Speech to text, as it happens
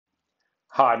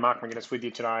Hi, Mark McGuinness with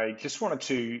you today. Just wanted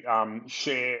to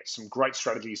share some great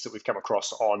strategies that we've come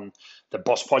across on the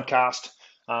Boss podcast.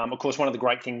 Of course, one of the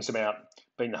great things about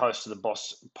being the host of the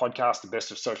Boss podcast, the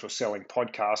Best of Social Selling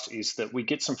podcast, is that we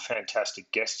get some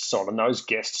fantastic guests on, and those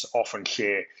guests often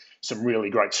share some really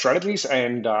great strategies,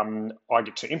 and I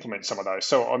get to implement some of those.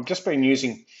 So I've just been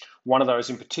using one of those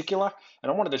in particular, and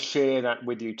I wanted to share that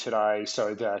with you today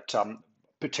so that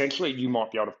potentially you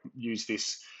might be able to use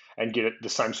this and get the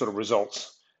same sort of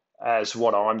results as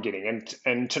what I'm getting.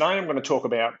 And today I'm going to talk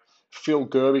about Phil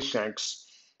Gerbishank's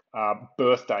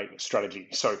birthday strategy.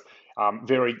 So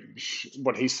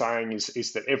what he's saying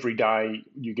is that every day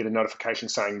you get a notification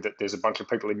saying that there's a bunch of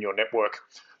people in your network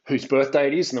whose birthday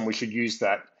it is, and then we should use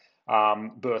that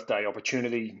birthday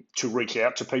opportunity to reach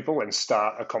out to people and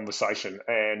start a conversation.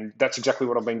 And that's exactly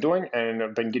what I've been doing, and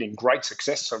I've been getting great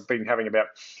success. I've been having about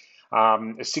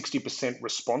a 60%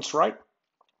 response rate.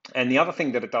 And the other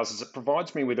thing that it does is it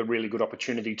provides me with a really good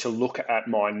opportunity to look at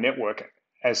my network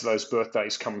as those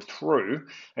birthdays come through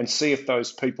and see if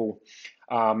those people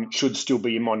should still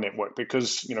be in my network,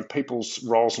 because people's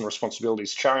roles and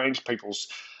responsibilities change, people's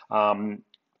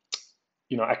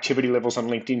activity levels on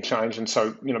LinkedIn change, and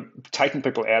so taking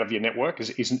people out of your network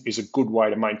is a good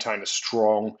way to maintain a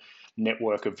strong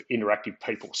network of interactive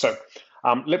people. So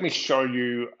let me show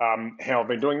you how I've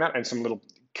been doing that and some little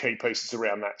key pieces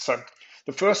around that. So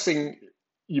the first thing,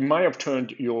 you may have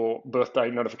turned your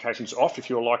birthday notifications off. If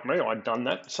you're like me, I'd done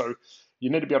that. So you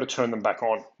need to be able to turn them back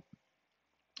on.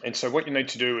 And so what you need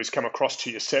to do is come across to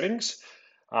your settings,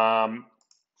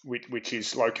 which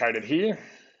is located here.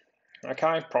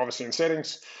 Okay, privacy and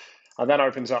settings. And that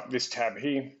opens up this tab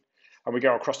here. And we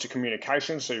go across to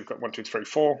communications. So you've got 1, 2, 3,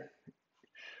 4.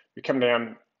 We come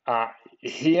down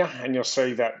here and you'll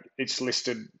see that it's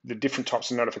listed the different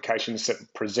types of notifications that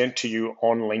present to you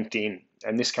on LinkedIn.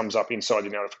 And this comes up inside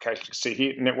your notifications. You can see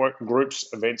here, network, groups,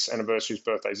 events, anniversaries,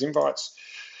 birthdays, invites.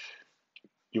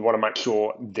 You want to make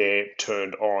sure they're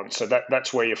turned on. So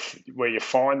that's where you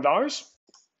find those.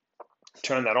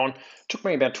 Turn that on. It took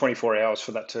me about 24 hours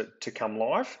for that to come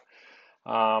live.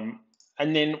 And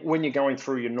then when you're going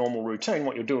through your normal routine,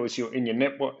 what you'll do is in your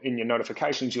network, in your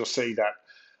notifications, you'll see that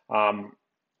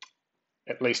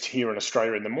at least here in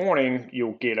Australia in the morning,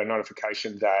 you'll get a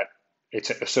notification that it's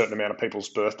a certain amount of people's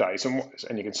birthdays.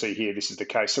 And you can see here, this is the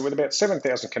case. So with about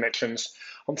 7,000 connections,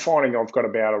 I'm finding I've got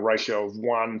about a ratio of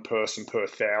 1 person per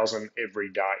 1,000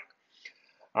 every day.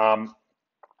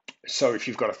 So if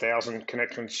you've got 1,000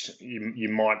 connections, you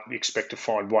might expect to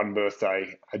find 1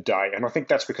 birthday a day. And I think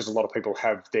that's because a lot of people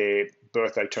have their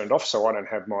birthday turned off. So I don't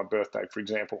have my birthday, for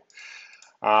example,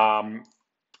 on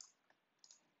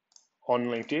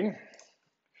LinkedIn.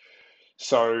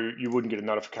 So you wouldn't get a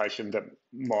notification that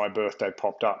my birthday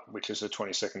popped up, which is the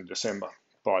 22nd of December,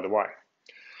 by the way.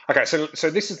 Okay, so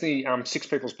this is the 6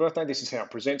 people's birthday. This is how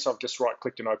it presents. I've just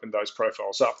right-clicked and opened those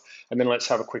profiles up. And then let's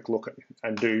have a quick look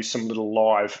and do some little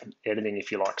live editing,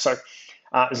 if you like. So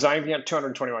Xavier,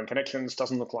 221 connections.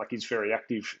 Doesn't look like he's very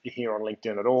active here on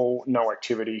LinkedIn at all. No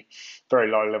activity, very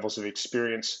low levels of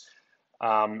experience.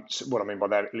 So what I mean by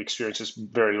that experience is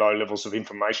very low levels of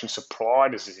information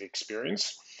supplied as his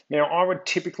experience. Now, I would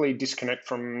typically disconnect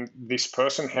from this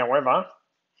person. However,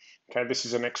 okay, this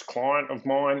is an ex-client of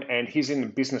mine, and he's in the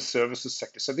business services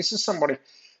sector. So this is somebody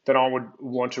that I would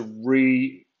want to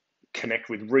reconnect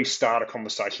with, restart a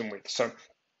conversation with. So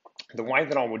the way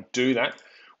that I would do that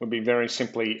would be very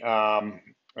simply,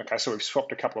 okay, so we've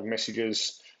swapped a couple of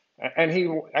messages, and he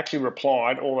actually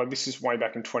replied, although this is way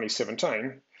back in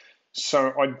 2017.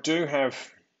 So I do have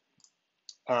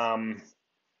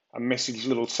a message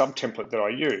little sub-template that I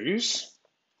use.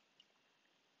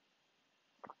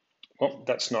 Well,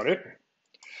 that's not it.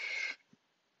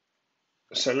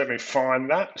 So let me find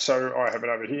that. So I have it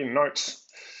over here, notes.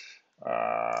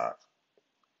 Where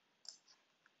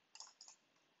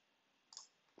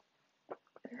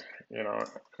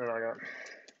I go.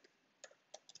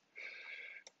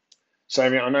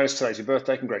 Xavier, I noticed today's your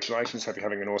birthday. Congratulations. Hope you're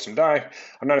having an awesome day.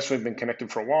 I noticed we've been connected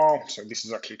for a while. So this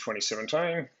is actually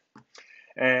 2017.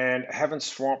 And haven't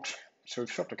swapped. So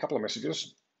we've swapped a couple of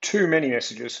messages. Too many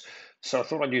messages. So I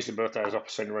thought I'd use the birthday as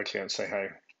opportunity to reach out and say, hey,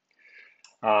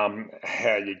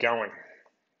 how you going?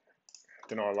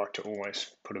 Then I like to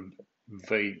always put a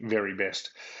V, very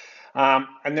best.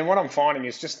 And then what I'm finding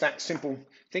is just that simple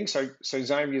thing. So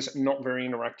Xavier's not very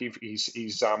interactive.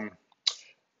 He's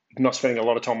not spending a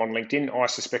lot of time on LinkedIn. I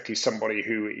suspect he's somebody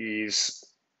who is,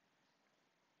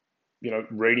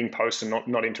 reading posts and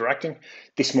not interacting.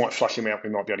 This might flush him out. We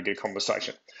might be able to get a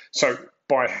conversation. So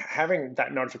by having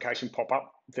that notification pop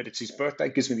up that it's his birthday,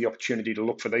 gives me the opportunity to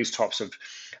look for these types of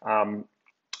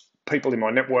people in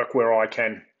my network where I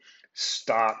can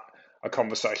start a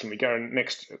conversation. We go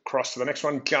next across to the next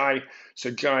one, Jay.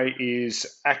 So Jay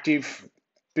is active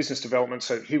business development,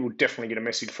 so he will definitely get a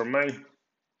message from me.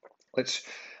 Let's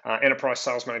enterprise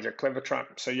sales manager, Clever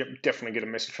Trap. So yep, definitely get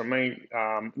a message from me.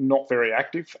 Not very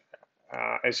active,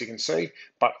 as you can see,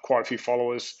 but quite a few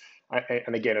followers.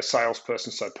 And again, a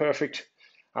salesperson, so perfect.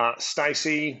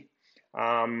 Stacey,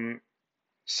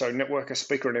 so networker,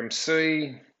 speaker, and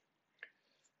MC.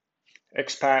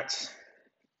 Expats.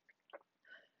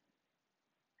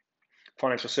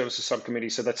 Financial services subcommittee.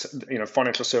 So that's,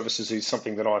 financial services is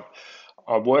something that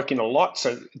I work in a lot.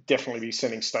 So definitely be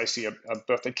sending Stacey a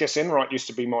birthday. Jess Enright used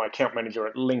to be my account manager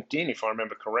at LinkedIn, if I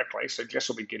remember correctly. So Jess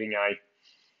will be getting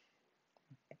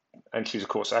and she's of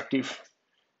course active.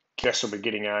 Jess will be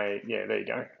getting there you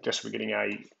go. Jess will be getting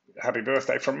a happy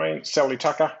birthday from me. Sally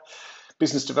Tucker,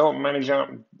 business development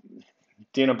manager,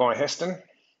 dinner by Heston.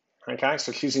 Okay,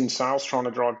 so she's in sales trying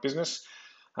to drive business.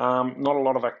 Not a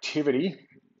lot of activity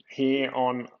here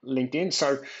on LinkedIn.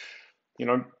 So,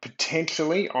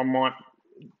 potentially I might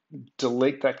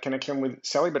delete that connection with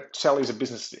Sally, but Sally's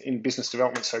in business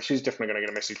development, so she's definitely going to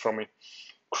get a message from me.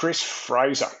 Chris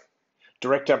Fraser,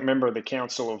 director, member of the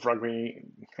Council of Rugby.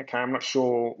 Okay, I'm not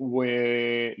sure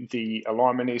where the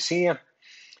alignment is here.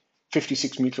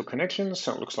 56 mutual connections,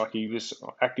 so it looks like he was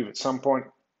active at some point.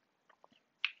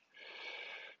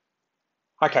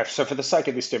 Okay, so for the sake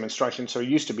of this demonstration, so he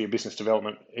used to be a business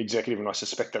development executive, and I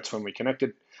suspect that's when we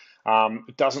connected.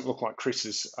 It doesn't look like Chris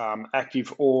is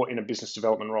active or in a business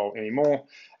development role anymore,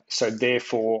 so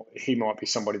therefore he might be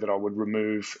somebody that I would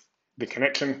remove the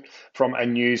connection from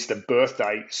and use the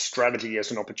birthday strategy as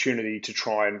an opportunity to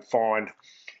try and find,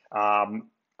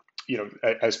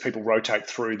 as people rotate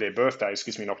through their birthdays,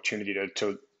 gives me an opportunity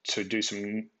to do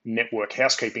some network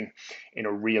housekeeping in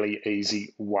a really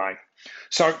easy way.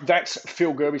 So that's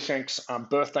Phil Gerbyshank's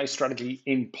birthday strategy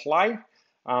in play.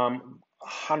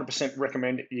 100%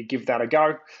 recommend you give that a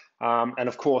go. And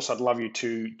of course, I'd love you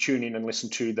to tune in and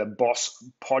listen to the Boss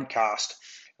podcast,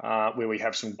 where we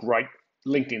have some great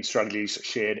LinkedIn strategies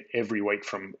shared every week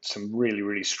from some really,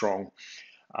 really strong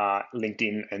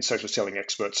LinkedIn and social selling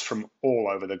experts from all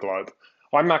over the globe.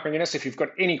 I'm Mark McGuinness. If you've got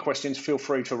any questions, feel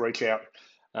free to reach out.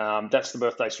 That's the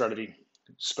birthday strategy.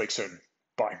 Speak soon.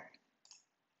 Bye.